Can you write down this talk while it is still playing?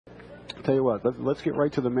Tell you what, let's get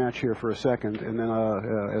right to the match here for a second, and then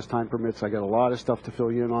as time permits, I got a lot of stuff to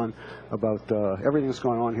fill you in on about everything that's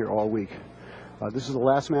going on here all week. This is the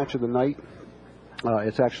last match of the night.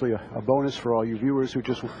 It's actually a bonus for all you viewers who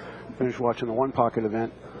just finished watching the One Pocket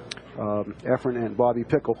event. Efren and Bobby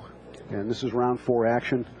Pickle, and this is round 4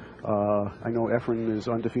 action. I know Efren is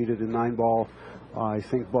undefeated in 9-ball. I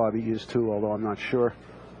think Bobby is too, although I'm not sure.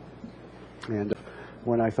 And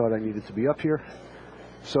when I thought I needed to be up here,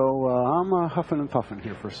 so I'm huffing and puffing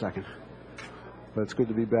here for a second. But it's good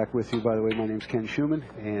to be back with you. By the way, my name's Ken Schumann,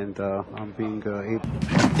 and I'm being able...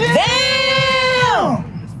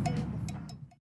 Damn!